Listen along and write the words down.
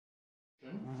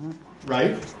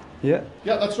Right? Yeah.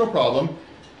 Yeah, that's no problem.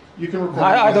 You can record.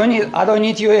 I don't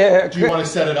need you. Do you want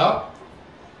to set it up?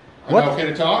 Am I okay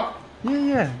to talk?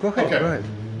 Yeah. Go ahead. Okay. Go ahead.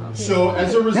 So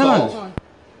as a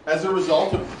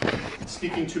result of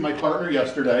speaking to my partner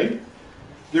yesterday,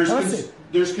 there's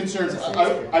concerns.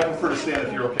 I prefer to stand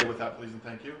if you're okay with that, please and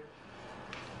thank you.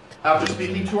 After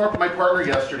speaking to my partner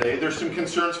yesterday, there's some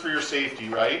concerns for your safety,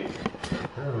 right?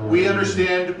 We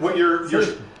understand what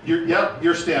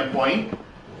your standpoint,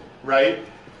 right?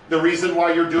 The reason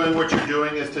why you're doing what you're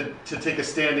doing is to take a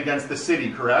stand against the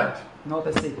city, correct? Not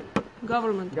the city.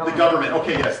 Government. The government.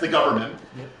 Okay, yes, the government.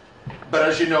 Yeah. But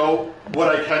as you know,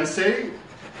 what I can say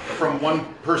from one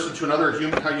person to another,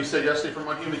 human, how you said yesterday, from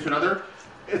one human to another,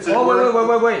 it's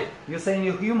a wait. You're saying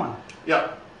you're human.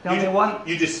 Yeah. Tell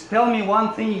me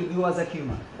one thing you do as a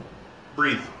human.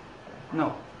 Breathe.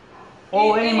 No.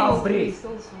 All animals breathe.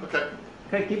 Okay.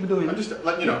 Okay, keep doing it. I'm just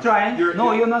letting you know. Keep trying. You're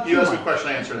not human. You asked me a question,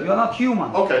 I answered it. You're not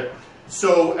human. Okay.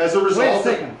 So as a result. Wait a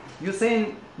second. You're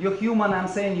saying you're human. I'm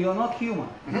saying you're not human.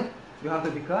 Mm-hmm. You have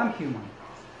to become human.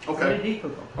 Okay. It's very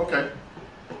difficult. Okay.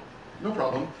 No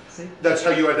problem. See? That's how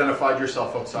you identified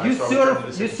yourself outside. You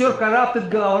serve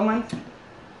corrupted government.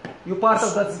 You're part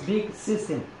of that big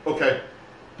system. Okay.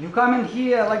 You come in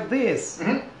here like this.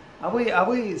 Mm-hmm. Are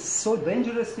we so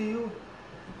dangerous to you?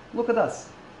 Look at us.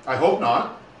 I hope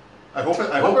not. I hope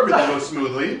everything goes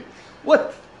smoothly.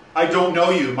 What? I don't know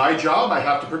you. My job, I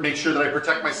have to make sure that I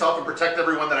protect myself and protect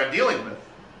everyone that I'm dealing with.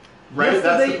 Right?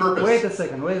 Yesterday, that's the purpose. Wait a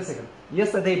second.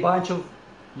 Yesterday, a bunch of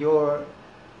your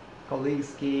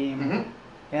colleagues came,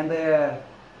 and they're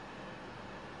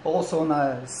also on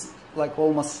a like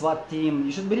almost SWAT team.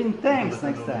 You should bring tanks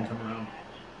next time.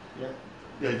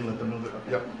 Yeah, you can let them know that.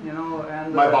 Yep. You know,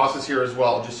 and my boss is here as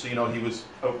well, just so you know. He was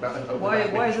out.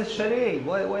 Why is this charade?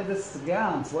 Why this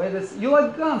guns? Why this? You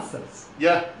like gangsters?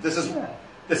 Yeah, this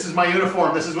is my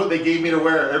uniform. This is what they gave me to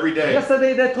wear every day.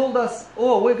 Yesterday they told us,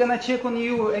 "Oh, we're gonna check on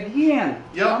you again."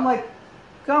 Yeah. I'm like,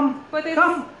 come like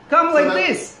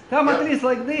this. Come at least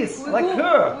like this, like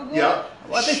her. Yeah.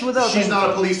 What is without? She's not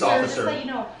a police officer. Just so you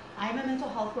know, I'm a mental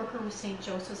health worker with St.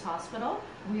 Joseph's Hospital.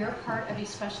 We are part of a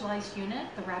specialized unit,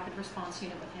 the Rapid Response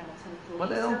Unit with Hamilton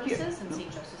Police Services and St.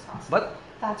 Joseph's Hospital. But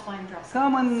that's why I'm dressed.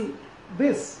 Come in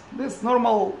this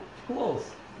normal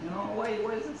clothes. You know why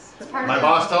is this? My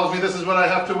boss tells me this is what I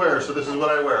have to wear, so this is what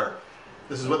I wear.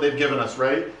 This is what they've given us,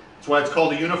 right? That's why it's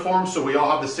called a uniform, so we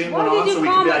all have the same one on, so we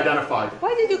can be identified.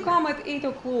 Why did you come at 8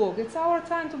 o'clock? It's our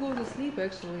time to go to sleep,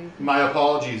 actually. My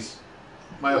apologies.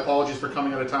 My apologies for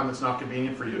coming at a time that's not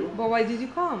convenient for you. But why did you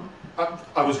come?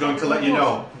 I was going to let you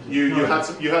know. You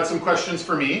had some questions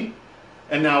for me,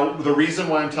 and now the reason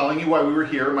why I'm telling you why we were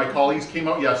here. My colleagues came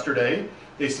out yesterday.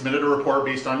 They submitted a report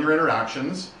based on your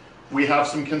interactions. We have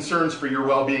some concerns for your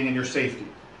well-being and your safety.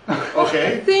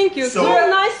 Okay. Thank you. So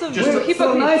nice of you.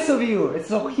 So nice of you. It's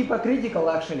so hypocritical,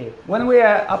 actually. When we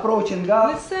are approaching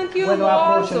God, we sent you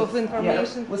lots of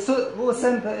information. Yeah, we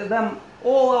sent them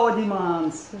all our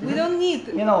demands. We don't need.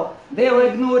 You know, they were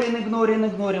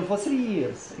ignoring for 3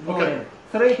 years.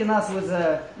 Threatening us with,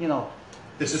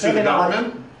 This is the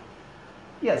government?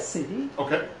 Yes, city.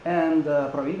 Okay. And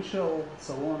provincial,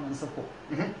 so on and so forth.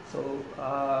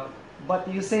 So, but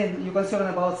you're concerned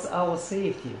about our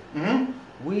safety.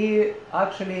 We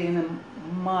actually in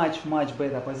a much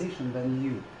better position than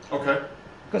you. Okay.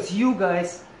 Because you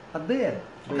guys are dead.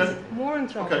 Okay. More in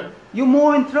trouble. Okay. You're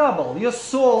more in trouble. Your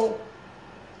soul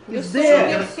is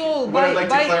dead. Your soul. What I'd like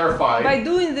to clarify. By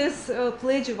doing this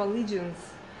Pledge of Allegiance,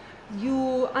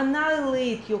 you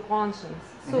annihilate your conscience.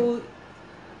 So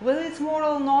whether it's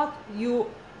moral or not, you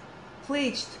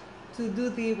pledged to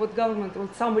do what government or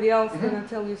somebody else gonna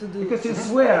tell you to do. Because you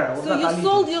swear. So you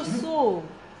sold your soul,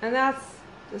 and that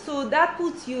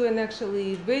puts you in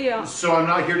actually very. So I'm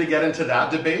not here to get into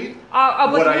that debate.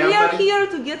 But we are here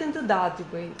to get into that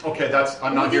debate. Okay,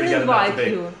 I'm not here to get into that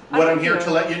debate. What I'm here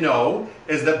to let you know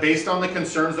is that based on the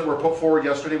concerns that were put forward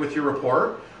yesterday with your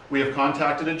report, we have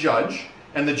contacted a judge,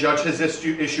 and the judge has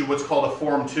issued what's called a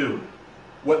Form 2.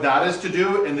 What that is to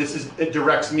do, and it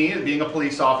directs me, being a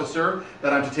police officer,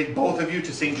 that I'm to take both of you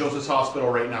to St. Joseph's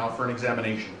Hospital right now for an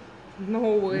examination. No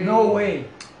way. No way.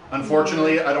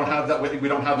 Unfortunately, I don't have that. We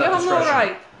don't have that discretion. You have no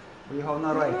right. You have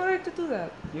no right. You have no right to do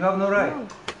that. You have no right. No.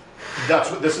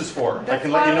 That's what this is for. I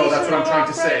can let you know. That's what I'm trying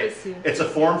to say. It's a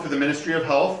form for the Ministry of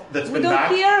Health that's been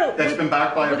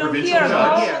backed by a provincial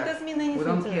judge. It doesn't mean anything. We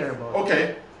don't care about it.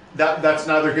 Okay, that's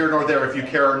neither here nor there if you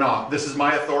care or not. This is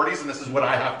my authorities and this is what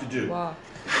I have to do. Wow.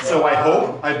 So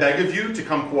I beg of you to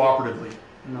come cooperatively.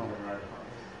 No.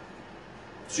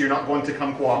 So you're not going to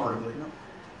come cooperatively. No.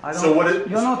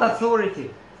 You're not authority.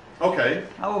 Okay.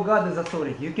 Our God is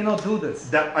authority. You cannot do this.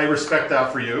 That I respect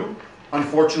that for you.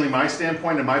 Unfortunately, my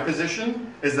standpoint and my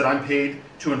position is that I'm paid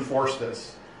to enforce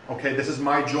this. Okay, this is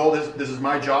my job. This is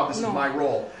my job. This is my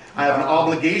role. I have an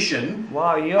obligation.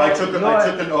 Wow, I took an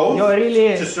oath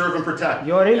to serve and protect.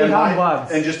 You're really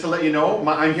humbugs. And just to let you know,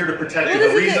 I'm here to protect you.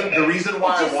 The reason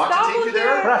why I want to take you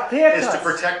there is to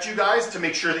protect you guys, to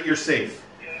make sure that you're safe.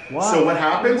 Wow. So what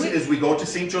happens is we go to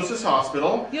St. Joseph's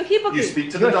Hospital. You're hypocrite. You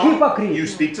speak to the doctor. You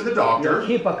speak to the doctor. You're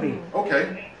hypocrite.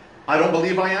 Okay. I don't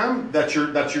believe I am. That's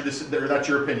your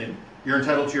opinion. You're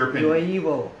entitled to your opinion. You're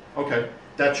evil. Okay.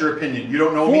 That's your opinion. You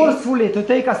don't know me. Forcefully to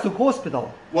take us to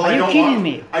hospital. Well, Are you kidding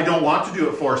me? I don't want to do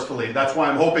it forcefully. That's why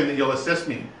I'm hoping that you'll assist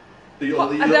me. That you'll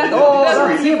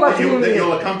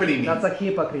accompany me. That's a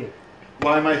hypocrite.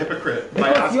 Why am I a hypocrite?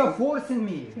 Because you're forcing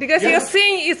me. Because you're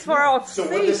saying it's for our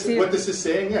safety. So what this is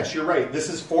saying, yes, you're right. This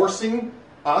is forcing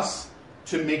us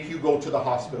to make you go to the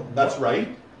hospital. That's right.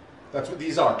 That's what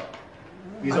these are.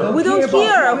 We don't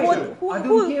care.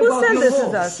 Who sent this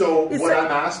to us? So what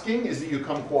I'm asking is that you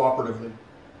come cooperatively.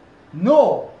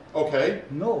 No. Okay.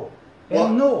 No. Well,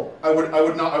 and no. I would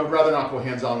rather not go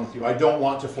hands-on with you. I don't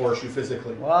want to force you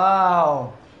physically.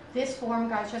 Wow. This form,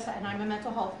 guys, and I'm a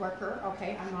mental health worker,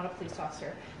 okay? I'm not a police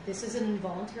officer. This is an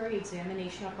involuntary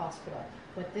examination of hospital.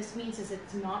 What this means is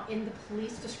it's not in the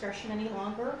police discretion any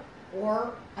longer,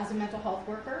 or as a mental health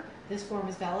worker, this form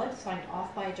is valid, signed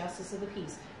off by a justice of the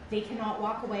peace. They cannot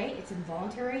walk away. It's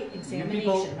involuntary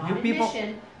examination, not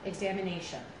admission,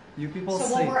 examination. You people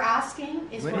so what we're asking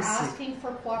is Very we're asking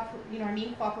for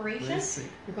cooperation.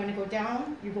 You're going to go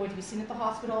down, you're going to be seen at the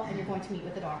hospital, and you're going to meet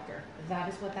with the doctor. That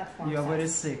is what that form says. You're very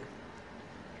sick.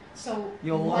 So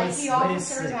Your like the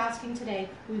officer is asking today,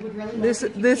 we would really like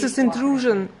this is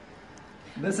intrusion.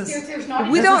 This is we're not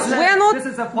a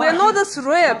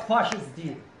threat. Fascist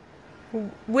deed.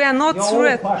 We are not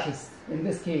threat. You're all fascist in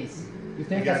this case. You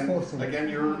take us forcefully. Again,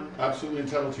 you're absolutely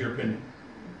entitled to your opinion.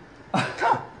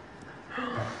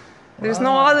 There's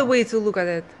no other way to look at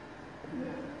it.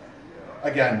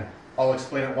 Again, I'll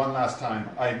explain it one last time.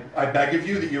 I beg of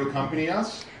you that you accompany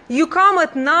us. You come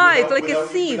at night like a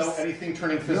thief. Without anything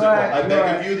turning physical. I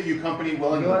beg of you that you accompany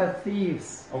willingly. You are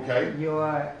thieves. Okay. You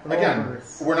are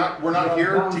robbers. Again, we're not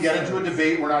here to get into a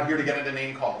debate. We're not here to get into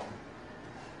name calling.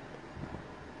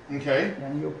 Okay.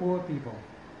 And you're poor people.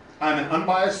 I'm an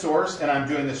unbiased source, and I'm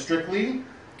doing this strictly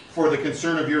for the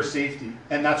concern of your safety.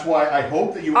 And that's why I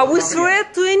hope that you will. Are we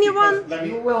threat to anyone?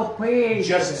 You will pay.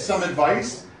 Just some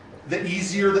advice. The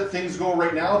easier that things go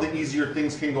right now, the easier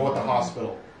things can go at the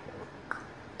hospital.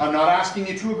 I'm not asking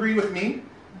you to agree with me.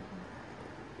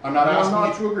 I'm not asking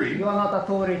you to agree. You are not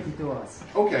authority to us.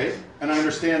 Okay, and I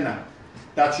understand that.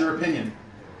 That's your opinion.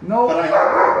 No. But I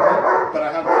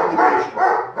have obligations.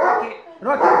 Okay,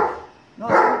 Rocky. No,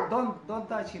 don't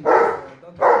touch him.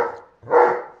 Don't touch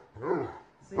him.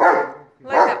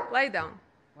 Lie down.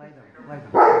 Lie down. Right.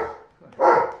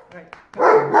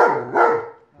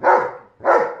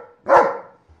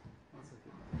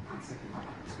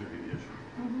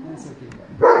 That's okay.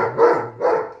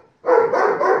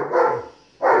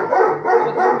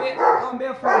 Don't be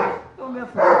afraid. Don't be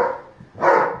afraid.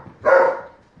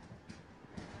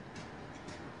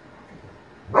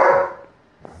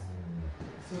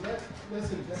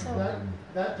 So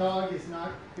that dog is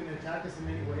not going to attack us in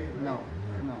any way, right? No.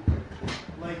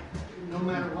 Like, no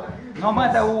matter what? No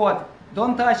matter what.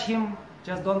 Don't touch him.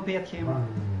 Just don't pet him.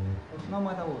 No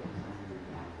matter what.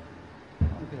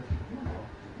 Don't pet him.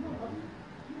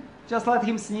 Just let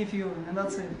him sniff you, and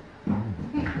that's it.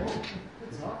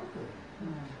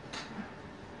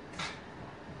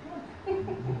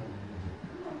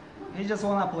 He just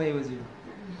wanna play with you.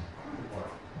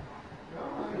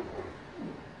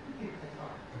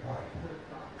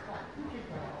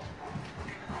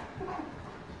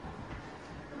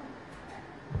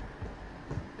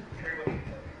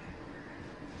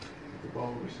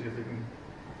 Well, we'll see if they can.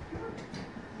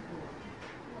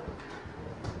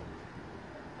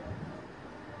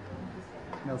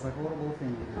 That's a horrible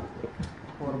thing.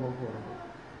 Horrible.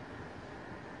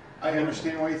 I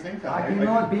understand why you think that. I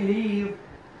cannot believe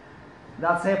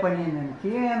that's happening in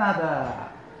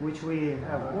Canada, which we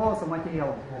have lots of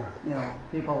material,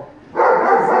 people. This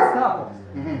is Gestapo.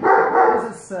 This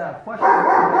is fascist regime.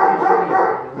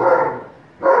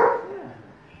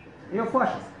 You're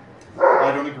fascist.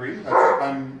 I don't agree.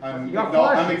 I'm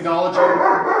acknowledging.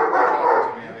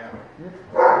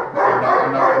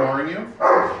 I'm not ignoring you.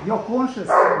 You're conscious.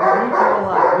 You need your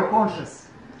life. You're conscious.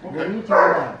 Okay. You need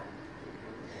your life.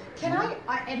 Can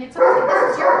and it's okay,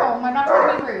 this is your home, I'm not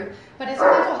trying to be rude, but as a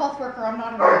mental health worker, I'm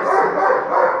not a nurse.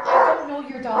 I don't know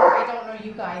your dog, I don't know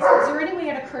you guys. Is there any way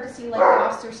out of courtesy, like the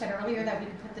officer said earlier, that we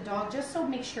can put the dog, just so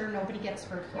make sure nobody gets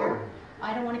hurt here?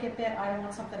 I don't want to get bit, I don't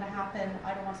want something to happen,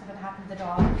 I don't want something to happen to the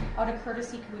dog. Out of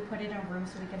courtesy, can we put it in a room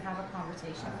so we can have a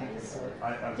conversation, please?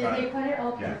 Did they put it?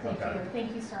 Okay, Yeah, thank okay. you.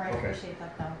 Thank you, sir, I Okay. appreciate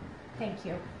that though. Thank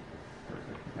you.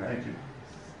 Thank you.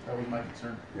 That was my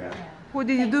concern. Yeah. Yeah. What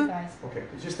did you Thank do? guys. Okay,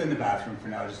 it's just in the bathroom for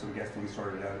now, just so we get things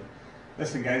sorted out.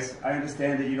 Listen, guys, I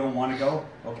understand that you don't want to go,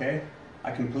 okay?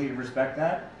 I completely respect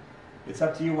that. It's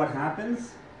up to you what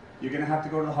happens. You're going to have to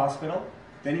go to the hospital.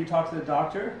 Then you talk to the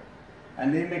doctor,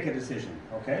 and they make a decision,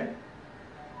 okay?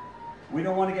 We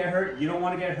don't want to get hurt. You don't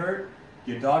want to get hurt.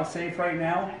 Your dog's safe right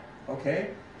now,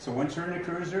 okay? So once you're in the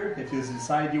cruiser, if you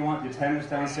decide you want the attendants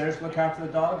downstairs to look after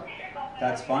the dog,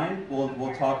 that's fine. We'll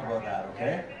talk about that,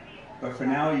 okay? But for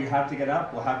now, you have to get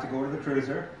up. We'll have to go to the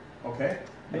cruiser, okay?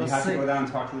 And You're you have sick. to go down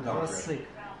and talk to the You're doctor. sick.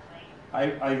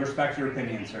 I respect your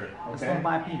opinion, sir. It's Okay? not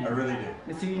my opinion. I really do.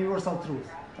 It's a universal truth.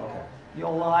 Okay. You're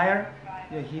a liar.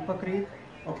 You're a hypocrite.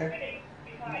 Okay.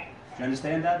 Do you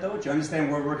understand that, though? Do you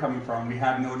understand where we're coming from? We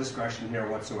have no discretion here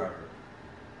whatsoever.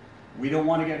 We don't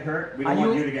want to get hurt. We don't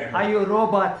want you to get hurt. Are you a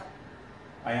robot?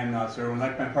 I am not, sir.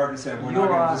 Like my partner said, we're You not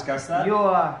going are- to discuss that. You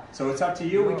are. So it's up to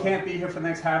you. We You are- can't be here for the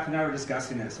next half an hour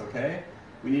discussing this, okay?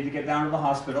 We need to get down to the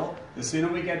hospital. The sooner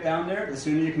we get down there, the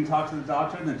sooner you can talk to the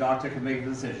doctor, and the doctor can make a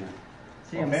decision.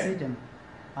 See, I'm Okay. sitting.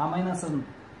 I'm innocent.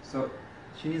 So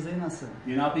She is innocent.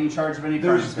 you're not being charged of any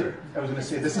crime, There's, sir. I was going to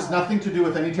say, this has nothing to do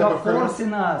with any type You're of criminal.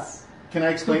 forcing us Can I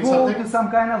to explain go something? to some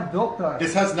kind of doctor.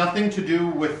 This has nothing to do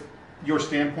with your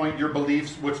standpoint, your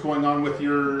beliefs, what's going on with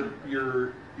your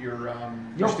You're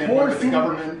standpoint with the forcing-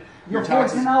 government, your You're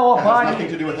taxes. forcing our It has body nothing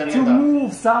to do with any to of that.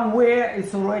 move somewhere.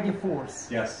 It's already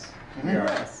forced. Yes, Mm-hmm. we are.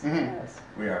 Yes. Yes.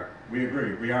 We are. We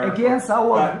agree. We are. Against our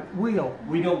But will.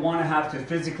 we don't want to have to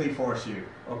physically force you,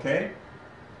 okay?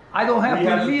 I don't have We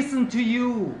to have- listen to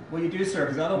you. Well, you do, sir,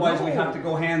 because otherwise we No. have to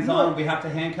go hands-on. No. We have to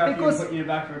handcuff you Because- and put you in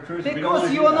the back of a cruiser. We don't Because wanna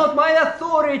do you're that. not my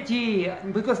authority.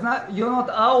 Because you're not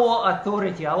our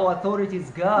authority. Our authority is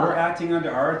God. We're acting under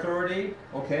our authority,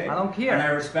 okay? I don't care. And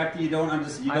I respect that you don't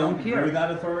I don't agree care. with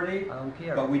that authority. I don't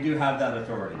care. But we do have that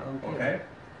authority, I don't care. okay?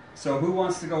 So who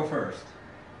wants to go first?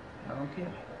 I don't care.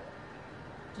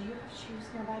 Do you have shoes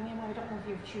nearby, ma'am? I don't know if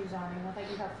you have shoes on. I know that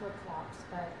you have flip flops,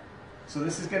 but So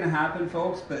this is going to happen,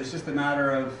 folks, but it's just a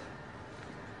matter of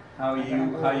how I can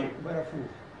you go barefoot.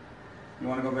 you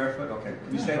want to go barefoot? Okay.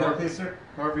 Can you Yeah. stand up, please, sir?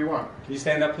 However you want. Can you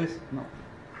stand up, please? No.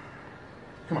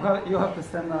 Come on. You have to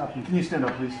stand up. Can you stand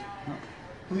up, please? No.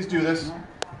 Please do this. No.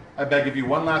 I beg of you,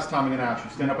 one last time I'm going to ask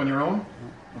you. Stand up on your own.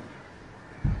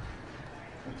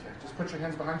 Okay. Just put your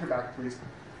hands behind your back, please.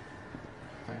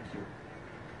 Thank you.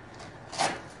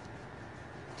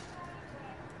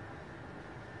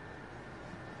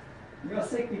 You're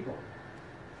sick people.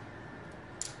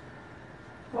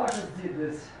 Fathers did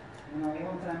this, a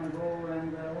long time ago,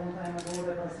 and a long time ago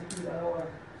they persecuted our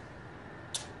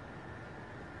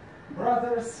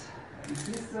brothers and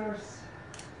sisters.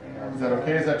 And, Is that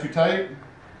okay? Is that too tight?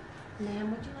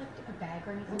 ma'am, would you like a bag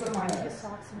or anything? Look at my Like eyes.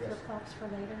 socks and Yes. flip flops for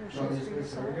later, or No, shoes for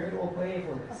yourself? we will pay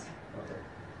for this. Okay.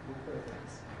 We'll pay for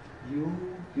this.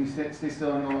 You, Can you stay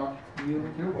still in the lock? you,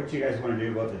 What do you guys want to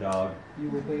do about the dog? you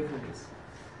will pay for this.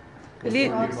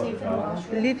 Leave, Dog safe and wash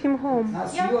it. leave him home.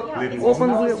 That's Yeah, your, yeah, Leave it's him Open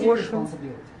now the it's your washroom.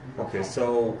 responsibility. Okay,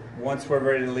 so once we're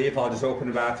ready to leave, I'll just open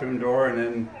the bathroom door and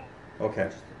then, okay.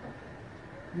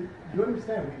 You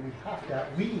understand,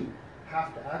 we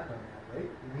have to act on that, right?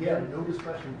 We have no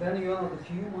discretion. Then you are not a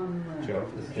human. Joe,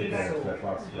 so-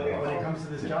 When it comes to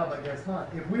this job, I guess not.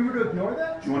 If we were to ignore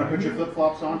that. Do you want to put your flip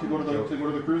flops on to go to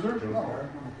the cruiser? No.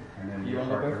 And then You your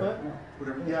want to partner. barefoot?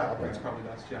 Whatever. Yeah, that's probably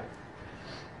best. Yeah.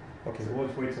 Okay, so we'll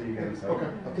just wait till you get inside. Okay.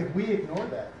 If we ignore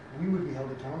that, we would be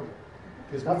held accountable.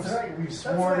 Because That's right. we've That's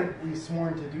sworn, right. we've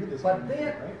sworn to do this.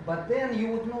 But then you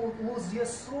would not lose your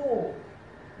soul.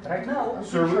 Right now,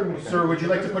 Sir, would you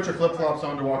like to put your flip flops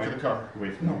on to walk to the car?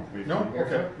 Wait, No. wait. No?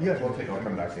 Okay. Yeah. We'll take, I'll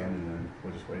come back in and then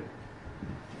we'll just wait.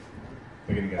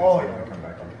 We're gonna get Oh, inside yeah. and I'll come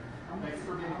back on. Thanks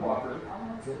for being cooperative.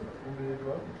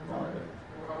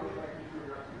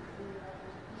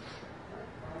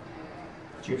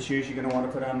 Do you have shoes you're gonna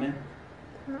want to put on, man?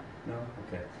 No. No?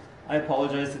 Okay. I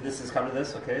apologize that this has come to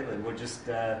this, okay? Like, we're just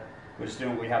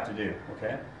doing what we have to do,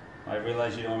 okay? I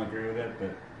realize you don't agree with it,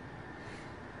 but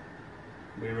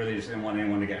we really just didn't want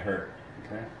anyone to get hurt,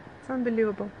 okay? It's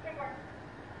unbelievable.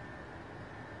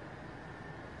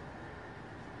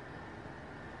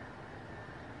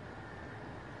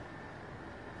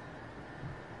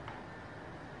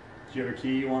 Do you have a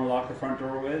key you want to lock the front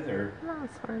door with, or No,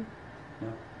 it's fine.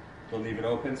 no? They'll leave it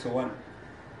open. So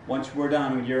once we're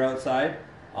done, when you're outside,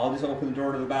 I'll just open the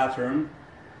door to the bathroom,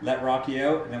 let Rocky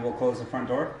out, and then we'll close the front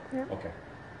door? Yeah. Okay.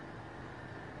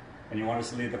 And you want us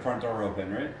to leave the front door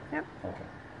open, right? Yep. Okay.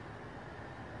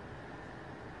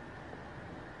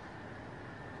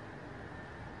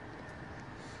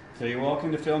 So you're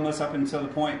welcome to film us up until the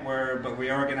point where, but we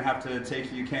are going to have to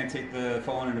you can't take the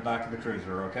phone in the back of the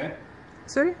cruiser, okay?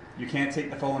 Sorry? You can't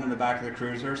take the phone in the back of the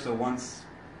cruiser, so once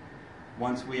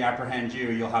we apprehend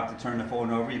you, you'll have to turn the phone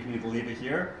over. You can either leave it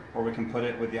here, or we can put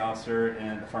it with the officer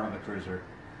in the front of the cruiser.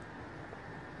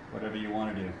 Whatever you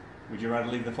want to do. Would you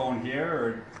rather leave the phone here,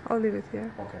 or? I'll leave it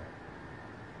here. Okay.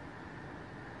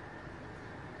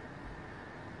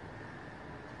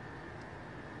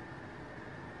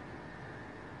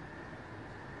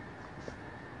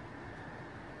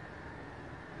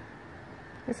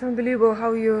 It's unbelievable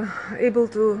how you're able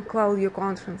to cloud your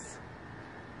conscience.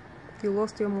 You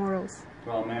lost your morals.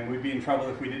 Well, man, we'd be in trouble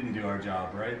if we didn't do our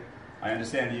job, right? I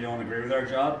understand you don't agree with our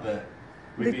job, but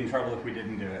we'd be in trouble if we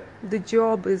didn't do it. The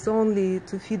job is only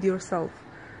to feed yourself,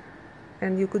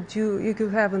 and you could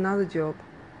have another job.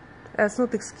 That's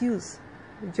not excuse.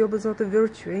 The job is not a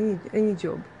virtue. Any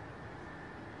job.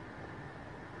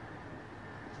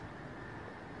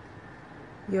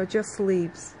 You're just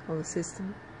slaves of the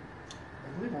system.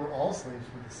 I believe we're all slaves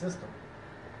for the system.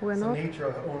 We're It's not. the nature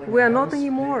of owning We a are not house,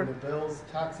 anymore. paying the bills,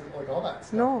 taxes, like all that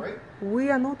stuff, No, right? we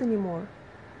are not anymore.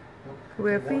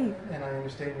 We are free. And I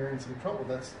understand you're in some trouble.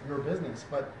 That's your business.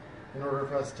 But in order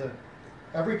for us to,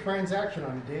 every transaction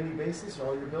on a daily basis,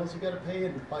 all your bills you got to pay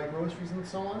and buy groceries and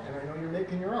so on, and I know you're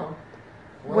making your own.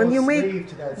 We're When all you a make- slave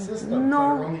to that system. No, but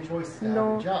our only choice is to have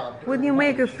No. a job. When you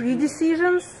make a free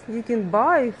decisions, you can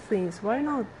buy things. Why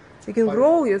not? You can But-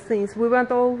 grow your things. We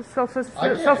want all I don't have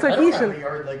self-sufficient. a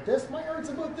yard like this. My yard's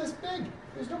about this big.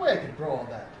 There's no way I could grow all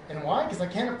that. And why? Because I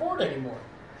can't afford it anymore.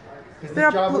 'Cause There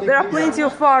this job are only pays plenty that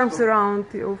of much. farms around,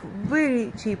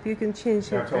 very cheap. You can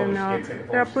change I it, told her and she can't take the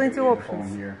phone, there are she plenty can of leave the phone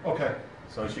options. here. Okay.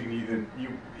 So she can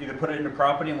either put it in the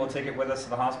property and we'll take it with us to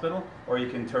the hospital, or you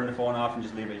can turn the phone off and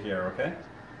just leave it here, okay?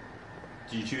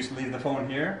 Do you choose to leave the phone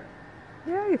here?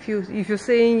 Yeah, if you're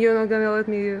saying you're not gonna let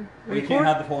me Well, you can't record,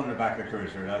 have the phone in the back of the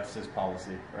cruiser. That's his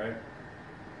policy, right?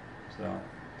 So,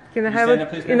 can I you have stand it up,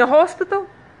 please, in ma'am? a hospital?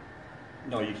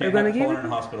 no, you You're can't gonna have the give phone it? in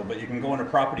the hospital, but you can go in a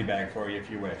property bag for you if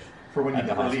you wish. For when you At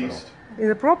the get hospital. released.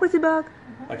 In a property bag?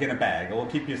 Like in a bag. We'll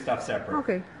keep your stuff separate.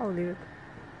 Okay, I'll leave it.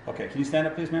 Okay, can you stand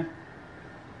up, please, ma'am?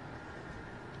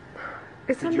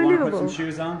 It's Did you want to put unbelievable. some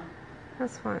shoes on?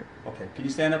 That's fine. Okay, can you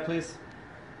stand up, please?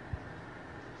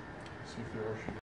 See if there are shoes.